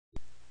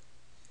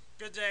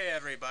Good day,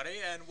 everybody,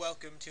 and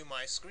welcome to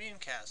my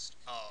screencast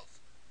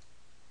of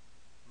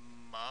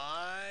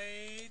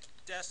my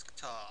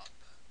desktop.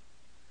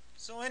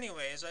 So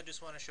anyways, I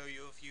just want to show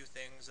you a few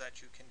things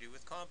that you can do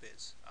with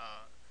Compiz.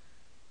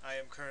 I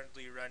am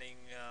currently running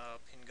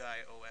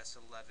PinguyOS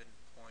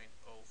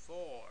 11.04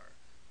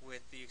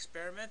 with the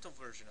experimental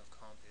version of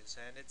Compiz,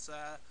 and it's,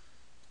 to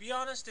be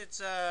honest,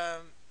 it's,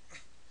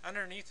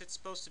 underneath it's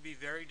supposed to be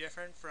very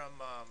different from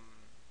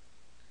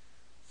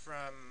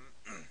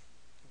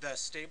the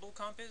stable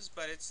Compiz,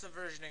 but it's the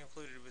version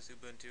included with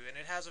Ubuntu, and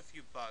it has a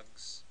few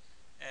bugs.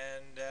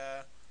 And,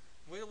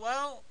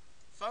 well,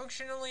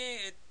 functionally,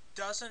 it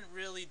doesn't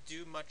really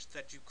do much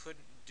that you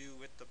couldn't do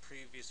with the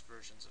previous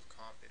versions of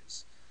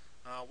Compiz.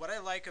 What I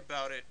like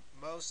about it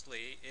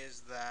mostly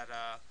is that,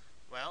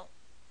 well,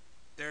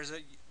 there's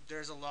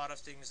a lot of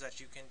things that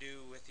you can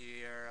do with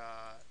your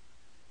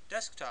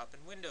desktop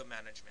and window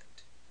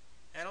management.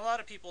 And a lot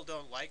of people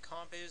don't like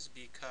Compiz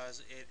because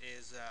it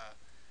is,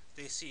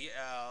 they see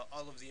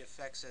all of the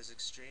effects as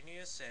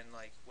extraneous and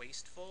like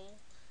wasteful.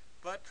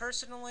 But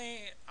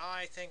personally,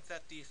 I think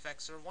that the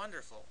effects are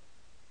wonderful.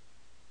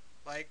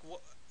 Like,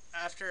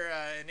 after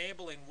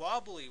enabling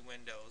wobbly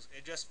windows,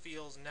 it just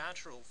feels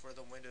natural for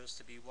the windows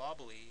to be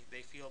wobbly.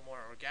 They feel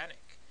more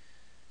organic.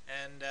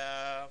 And,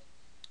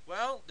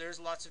 well, there's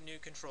lots of new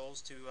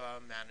controls to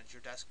manage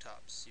your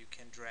desktops. You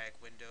can drag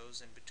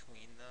windows in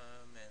between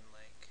them, and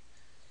like,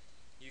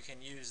 you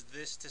can use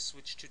this to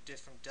switch to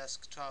different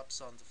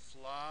desktops on the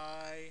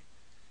fly.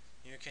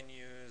 You can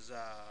use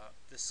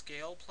the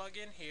scale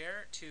plugin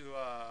here to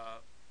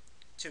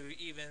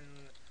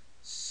even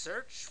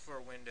search for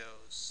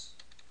windows,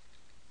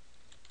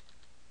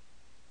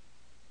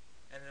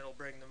 and it'll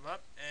bring them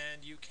up.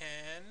 And you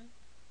can,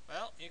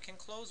 well, you can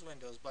close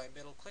windows by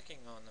middle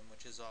clicking on them,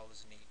 which is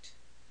always neat.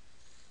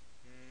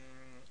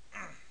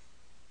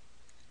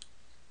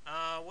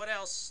 What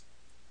else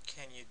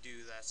can you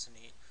do that's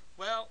neat?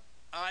 Well,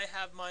 I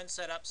have mine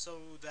set up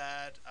so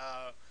that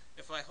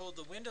if I hold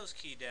the Windows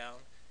key down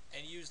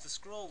and use the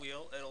scroll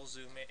wheel, it'll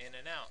zoom it in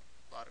and out.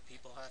 A lot of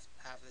people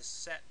have this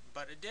set,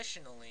 but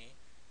additionally,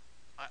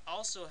 I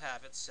also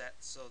have it set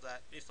so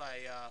that if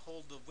I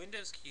hold the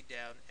Windows key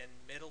down and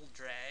middle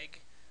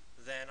drag,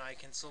 then I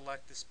can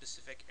select a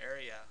specific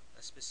area,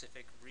 a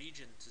specific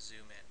region to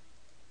zoom in.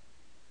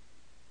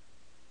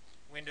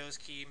 Windows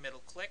key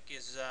middle click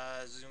is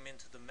zoom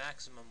into the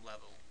maximum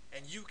level,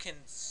 and you can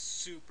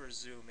super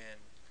zoom in.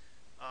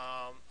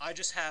 I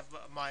just have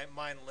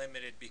mine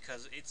limited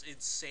because it's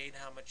insane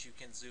how much you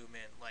can zoom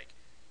in. Like,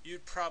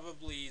 you'd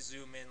probably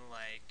zoom in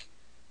like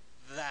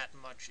that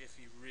much if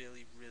you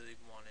really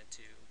wanted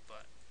to,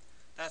 but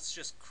that's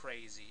just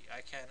crazy.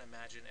 I can't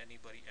imagine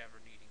anybody ever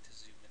needing to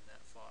zoom in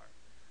that far.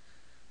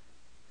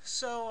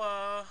 So,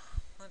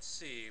 let's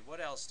see, what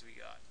else do we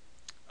got?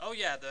 Oh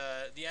yeah,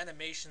 the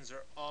animations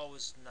are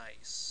always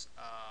nice.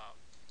 I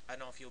don't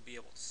know if you'll be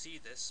able to see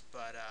this,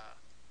 but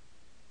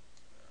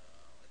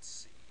let's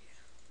see.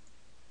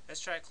 Let's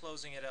try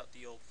closing it out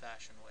the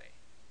old-fashioned way.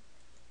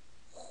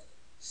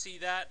 See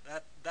that?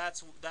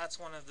 That's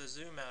one of the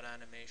zoom out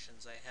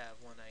animations I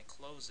have when I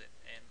close it,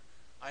 and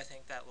I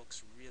think that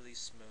looks really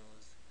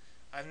smooth.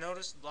 I've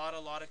noticed a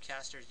lot of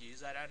casters use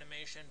that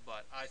animation,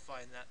 but I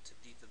find that to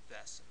be the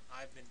best. And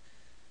I've been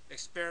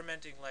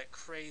experimenting like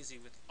crazy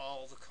with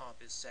all the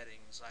Compiz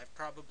settings. I've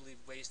probably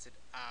wasted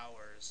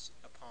hours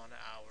upon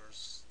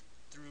hours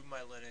through my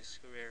Linux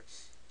career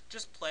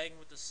just playing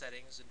with the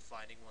settings and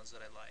finding ones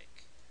that I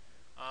like.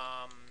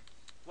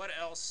 What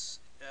else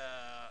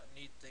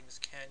neat things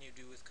can you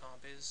do with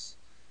Compiz?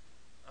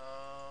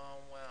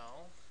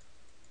 Well,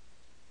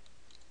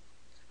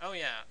 oh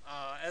yeah,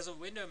 as a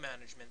window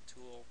management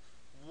tool,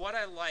 what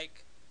I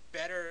like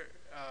better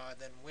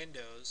than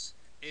Windows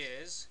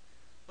is,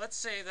 let's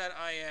say that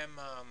I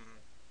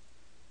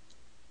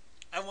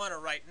want to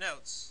write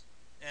notes,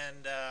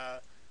 and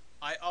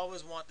I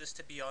always want this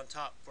to be on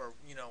top for,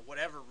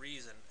 whatever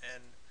reason,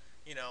 and,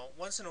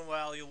 once in a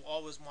while you'll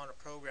always want a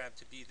program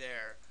to be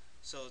there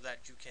so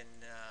that you can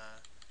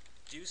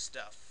do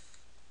stuff.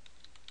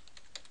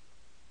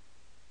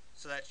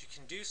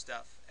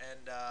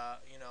 And,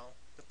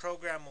 the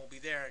program will be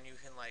there, and you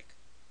can, like,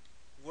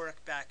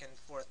 work back and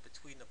forth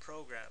between the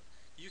program.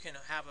 You can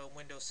have a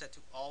window set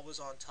to always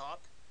on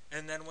top,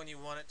 and then when you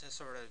want it to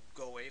sort of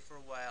go away for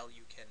a while,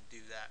 you can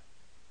do that.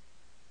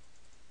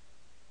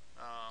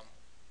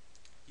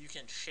 You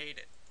can shade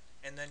it,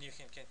 and then you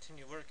can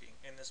continue working,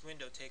 and this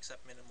window takes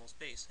up minimal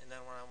space, and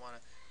then when I want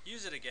to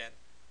use it again,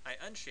 I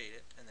unshade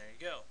it, and there you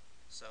go.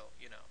 So,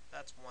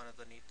 that's one of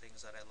the neat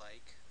things that I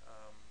like.